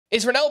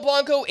Is Ronel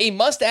Blanco a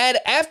must-add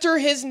after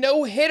his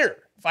no-hitter?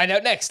 Find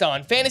out next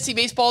on Fantasy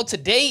Baseball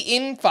Today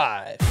in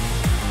 5.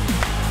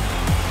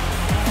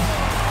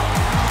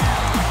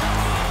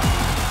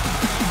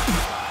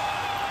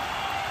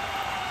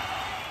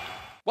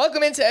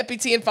 Welcome into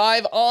FPT in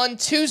 5 on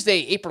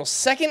Tuesday, April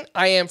 2nd.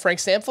 I am Frank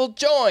Stanfield,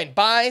 joined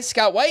by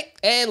Scott White,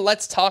 and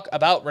let's talk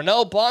about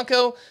Ronel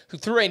Blanco, who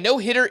threw a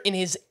no-hitter in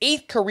his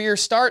 8th career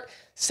start,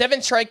 7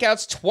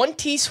 strikeouts,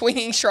 20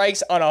 swinging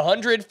strikes on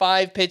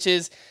 105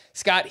 pitches.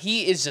 Scott,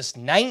 he is just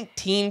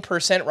 19%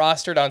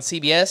 rostered on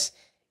CBS.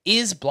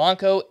 Is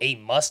Blanco a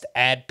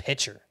must-add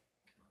pitcher?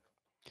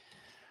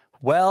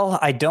 Well,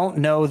 I don't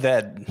know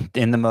that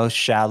in the most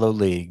shallow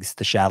leagues,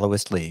 the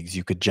shallowest leagues,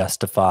 you could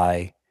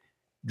justify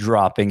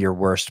dropping your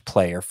worst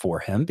player for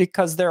him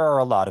because there are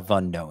a lot of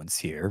unknowns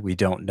here. We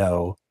don't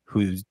know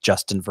who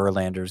Justin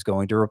Verlander is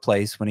going to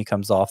replace when he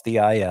comes off the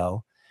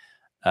IL.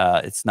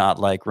 It's not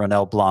like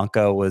Ronel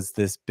Blanco was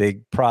this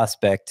big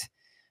prospect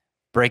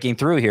breaking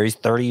through here. He's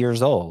 30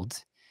 years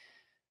old.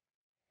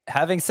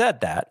 Having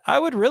said that, I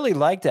would really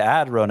like to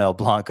add Ronel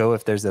Blanco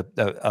if there's a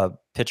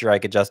pitcher I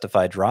could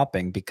justify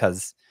dropping,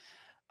 because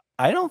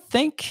I don't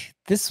think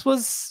this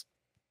was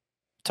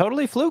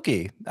totally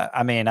fluky.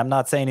 I mean, I'm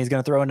not saying he's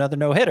going to throw another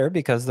no-hitter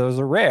because those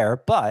are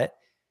rare, but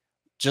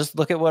just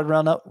look at what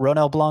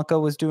Ronel Blanco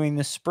was doing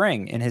this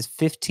spring. In his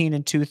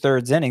 15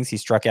 2/3 innings, he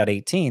struck out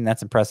 18.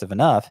 That's impressive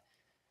enough.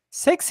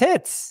 6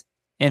 hits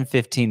in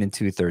 15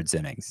 2/3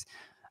 innings.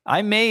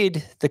 I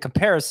made the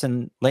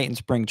comparison late in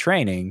spring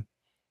training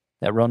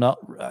that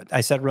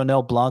I said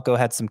Ronel Blanco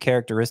had some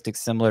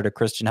characteristics similar to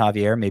Christian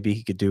Javier. Maybe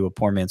he could do a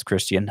poor man's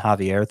Christian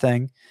Javier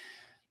thing.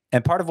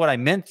 And part of what I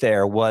meant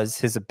there was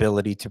his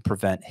ability to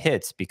prevent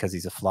hits, because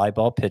he's a fly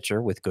ball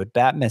pitcher with good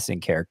bat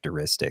missing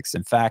characteristics.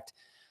 In fact,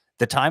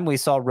 the time we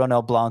saw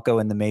Ronel Blanco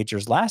in the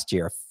majors last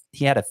year,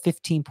 he had a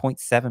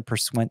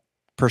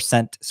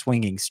 15.7%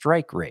 swinging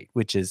strike rate,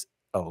 which is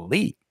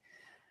elite.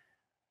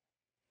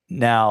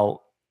 Now,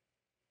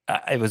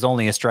 it was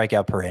only a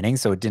strikeout per inning,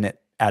 so it didn't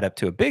add up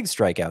to a big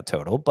strikeout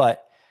total.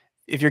 But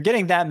if you're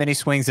getting that many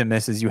swings and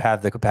misses, you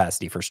have the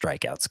capacity for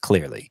strikeouts,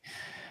 clearly.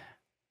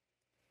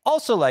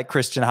 Also, like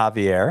Christian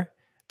Javier,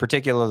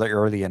 particularly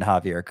early in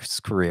Javier's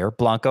career,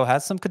 Blanco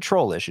has some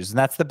control issues, and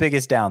that's the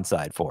biggest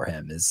downside for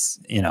him. Is,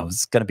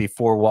 it's going to be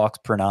 4 walks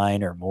per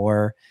 9 or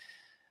more.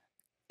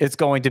 It's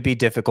going to be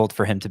difficult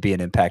for him to be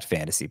an impact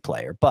fantasy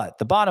player. But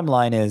the bottom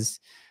line is,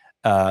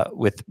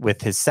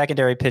 with his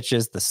secondary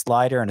pitches, the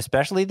slider, and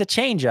especially the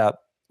changeup,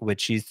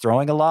 which he's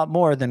throwing a lot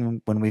more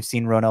than when we've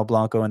seen Ronel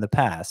Blanco in the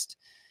past,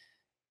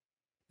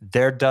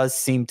 there does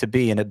seem to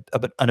be an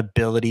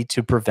ability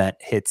to prevent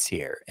hits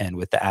here. And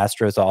with the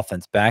Astros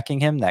offense backing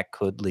him, that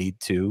could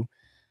lead to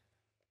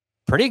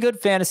pretty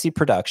good fantasy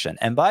production.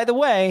 And by the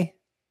way,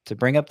 to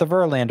bring up the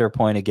Verlander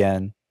point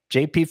again,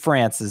 JP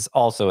France is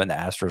also in the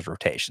Astros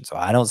rotation. So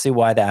I don't see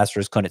why the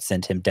Astros couldn't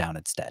send him down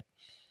instead.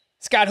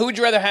 Scott, who would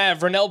you rather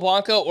have, Ronel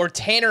Blanco or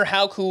Tanner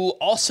Houck, who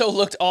also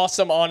looked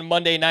awesome on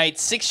Monday night?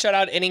 6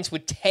 shutout innings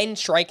with 10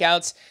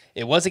 strikeouts.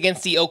 It was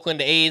against the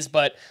Oakland A's,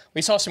 but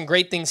we saw some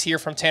great things here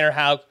from Tanner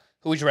Houck.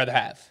 Who would you rather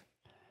have?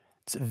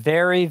 It's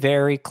very,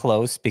 very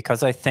close,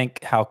 because I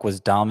think Houck was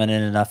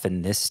dominant enough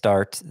in this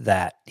start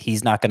that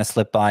he's not going to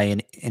slip by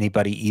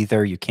anybody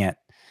either. You can't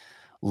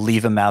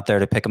leave him out there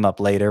to pick him up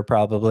later,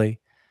 probably.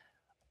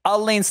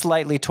 I'll lean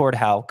slightly toward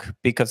Houck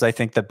because I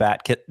think the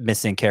bat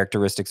missing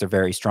characteristics are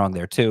very strong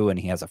there too, and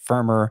he has a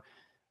firmer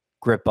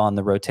grip on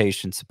the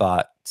rotation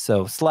spot.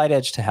 So slight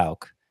edge to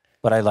Houck,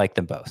 but I like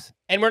them both.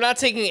 And we're not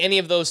taking any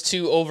of those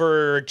two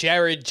over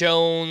Jared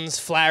Jones,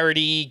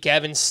 Flaherty,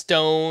 Gavin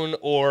Stone,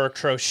 or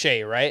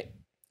Crochet, right?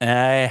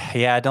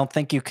 Yeah, I don't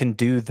think you can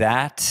do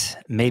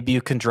that. Maybe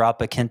you can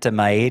drop a Kenta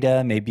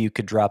Maeda. Maybe you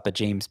could drop a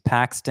James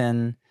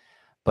Paxton.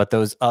 But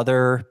those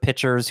other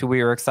pitchers who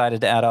we were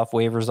excited to add off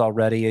waivers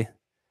already,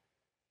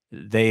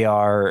 they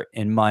are,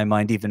 in my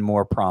mind, even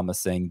more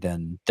promising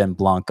than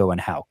Blanco and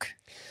Houck.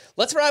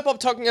 Let's wrap up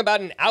talking about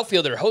an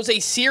outfielder, Jose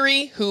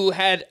Siri, who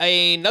had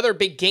another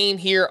big game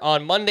here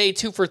on Monday,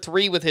 2 for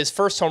 3 with his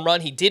first home run.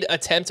 He did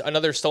attempt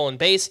another stolen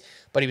base,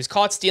 but he was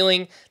caught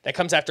stealing. That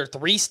comes after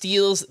 3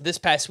 steals this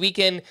past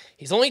weekend.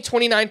 He's only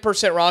 29%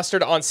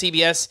 rostered on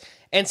CBS,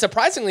 and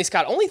surprisingly,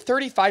 Scott, only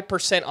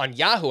 35% on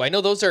Yahoo. I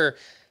know those are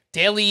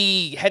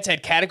daily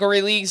head-to-head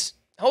category leagues.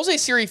 Jose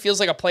Siri feels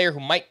like a player who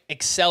might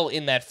excel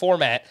in that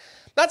format.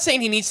 Not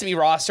saying he needs to be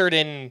rostered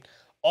in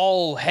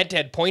all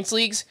head-to-head points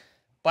leagues,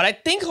 but I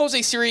think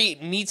Jose Siri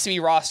needs to be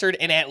rostered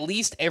in at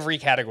least every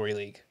category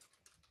league.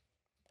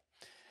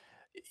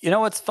 You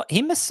know what's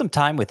he missed some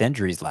time with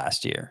injuries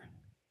last year,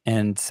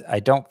 and I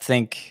don't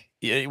think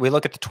we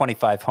look at the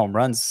 25 home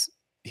runs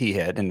he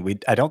hit,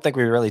 and I don't think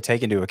we really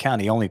take into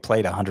account he only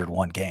played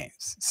 101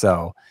 games.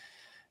 So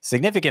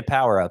significant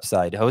power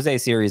upside. Jose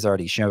Siri's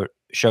already showed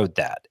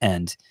that,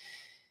 and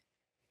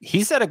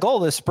he set a goal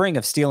this spring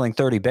of stealing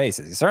 30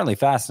 bases. He's certainly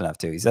fast enough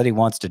to. He said he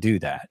wants to do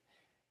that.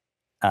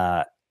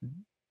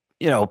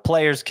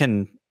 Players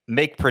can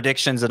make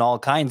predictions and all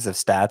kinds of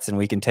stats, and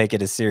we can take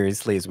it as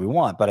seriously as we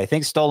want. But I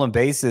think stolen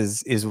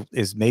bases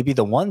is maybe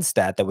the one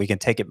stat that we can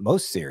take it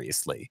most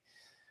seriously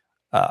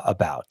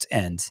about.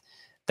 And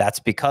that's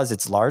because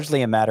it's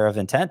largely a matter of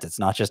intent. It's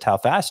not just how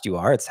fast you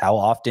are, it's how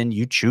often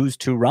you choose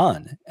to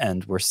run.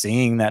 And we're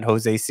seeing that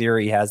Jose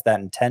Siri has that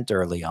intent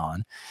early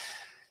on.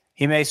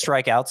 He may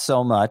strike out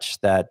so much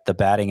that the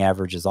batting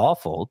average is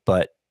awful,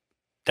 but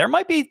there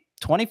might be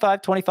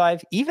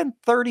 25, even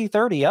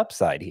 30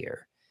 upside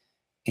here.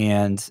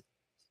 And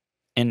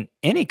in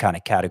any kind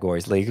of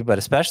categories league, but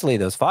especially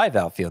those 5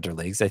 outfielder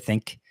leagues, I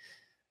think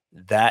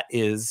that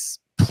is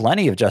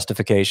plenty of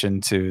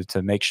justification to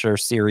make sure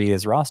Siri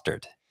is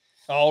rostered.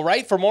 All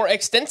right. For more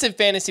extensive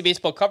fantasy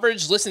baseball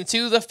coverage, listen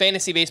to the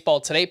Fantasy Baseball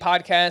Today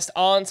podcast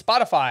on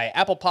Spotify,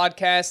 Apple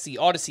Podcasts, the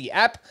Audacy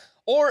app,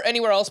 or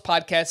anywhere else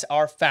podcasts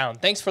are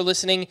found. Thanks for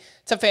listening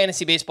to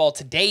Fantasy Baseball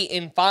Today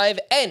in 5,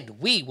 and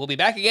we will be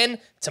back again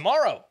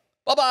tomorrow.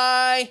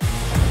 Bye-bye.